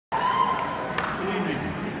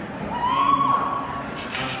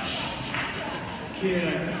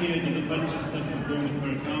Kier does a bunch of stuff for Bournemouth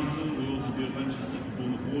Borough Council. We also do a bunch of stuff for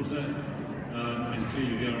Bournemouth Water. And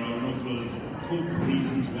clearly there are an awful lot of corporate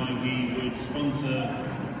reasons why we would sponsor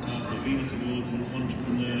the Venus Awards and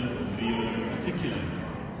Entrepreneur of the Year in particular.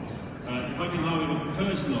 If I can, however,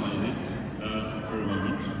 personalise it for a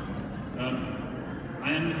moment,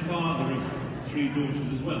 I am the father of 3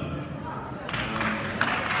 daughters as well.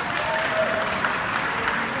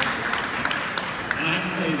 And I have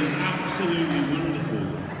to say, it's absolutely wonderful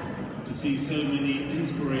to see so many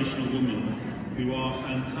inspirational women who are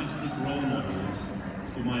fantastic role models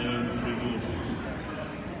for my own 3 daughters.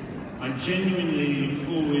 I genuinely look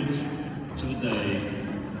forward to the day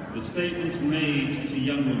that statements made to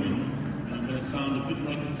young women, and I'm going to sound a bit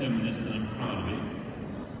like a feminist and I'm proud of it,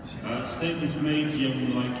 statements made to young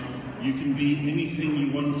women like, you can be anything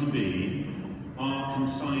you want to be, are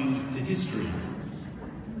consigned to history,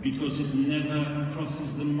 because it never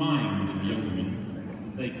crosses the mind of young women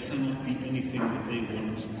that they cannot be anything that they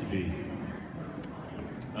want to be.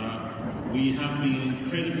 We have been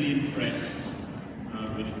incredibly impressed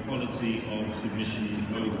with the quality of submissions,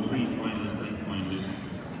 both pre-finalist and finalist,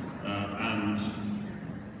 and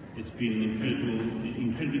it's been an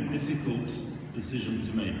incredibly difficult decision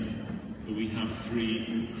to make, but we have 3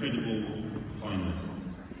 incredible finalists.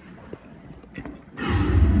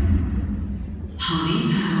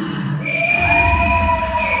 Holly Power.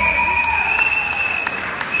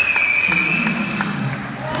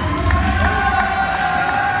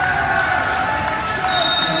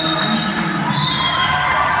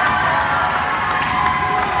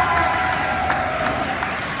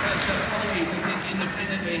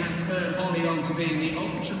 Being the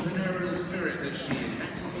entrepreneurial spirit that she is.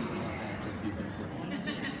 That's not easy to say to a few people.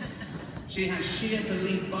 She has sheer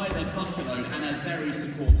belief by the bucketload and a very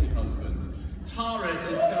supportive husband. Tara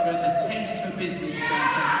discovered a taste for business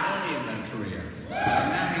startups early in her career, and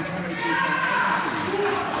now encourages her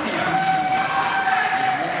auntie as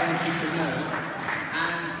more entrepreneurs.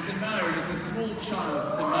 And Simone, as a small child,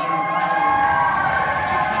 Simone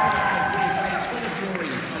full of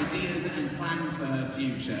drawings, ideas and plans for her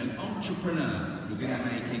future. An entrepreneur was in the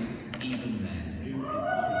making even then. Who is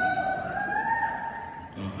our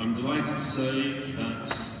I'm delighted to say that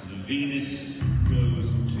the Venus goes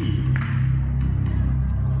to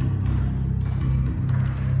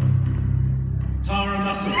Tara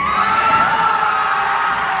Mussell.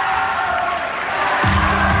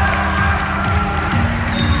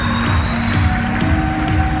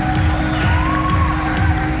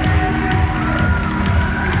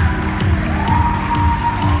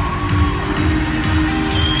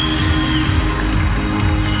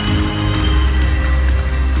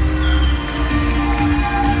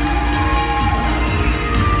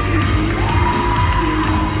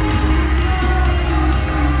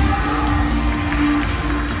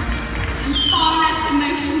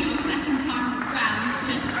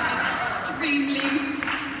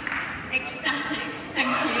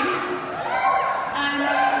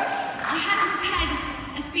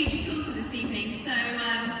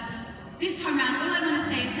 This time round, all I want to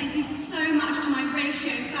say is thank you so much to my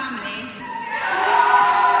ratio family.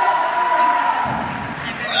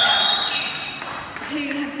 Who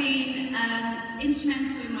have been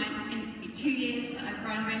instrumental in 2 years that I've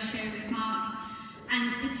run ratio with Mark,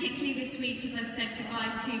 and particularly this week as I've said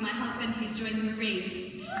goodbye to my husband who's joined the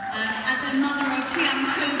Marines. As a mother of 2 young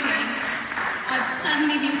children, I've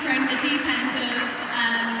suddenly been thrown at the deep end of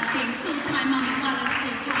being full-time mum as well as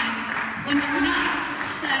full-time entrepreneur.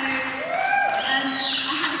 So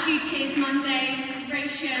I had a few tears Monday,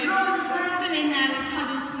 ratio, fill in there with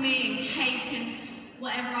cuddles for me and cake and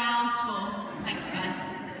whatever I asked for. Thanks guys.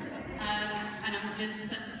 And I'm just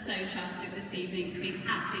so chuffed with this evening. It's been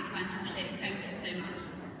absolutely fantastic.